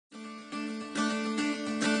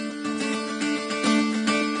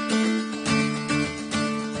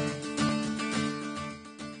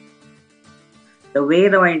The way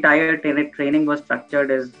the entire training was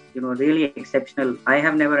structured is, really exceptional. I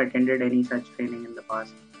have never attended any such training in the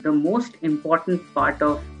past. The most important part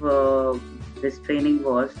of this training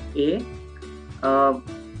was it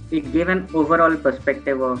gave an overall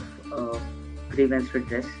perspective of grievance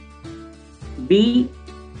redress. B,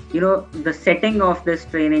 the setting of this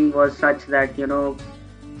training was such that,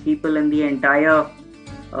 people in the entire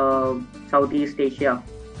Southeast Asia,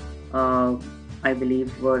 I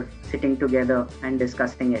believe, were sitting together and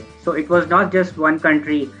discussing it. So it was not just one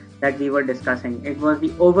country that we were discussing. It was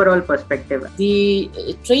the overall perspective. The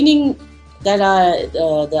training that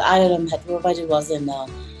the IRM had provided was an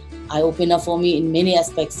eye-opener for me in many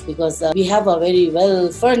aspects, because we have a very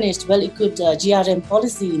well-furnished, well-equipped GRM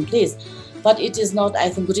policy in place. But it is not, I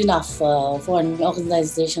think, good enough for an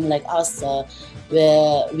organization like us,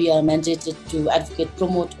 where we are mandated to advocate,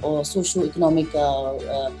 promote, or socio-economic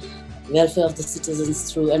welfare of the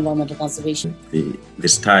citizens through environmental conservation. The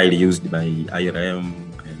style used by IRM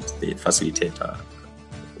and the facilitator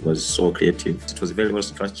was so creative. It was very well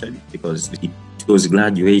structured, because it was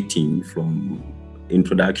graduating from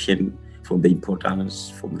introduction, from the importance,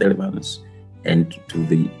 from the relevance, and to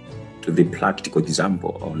the practical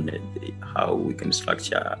example on how we can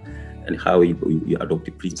structure and how we adopt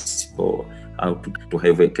the principle, how to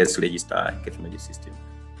have a case register, case management system.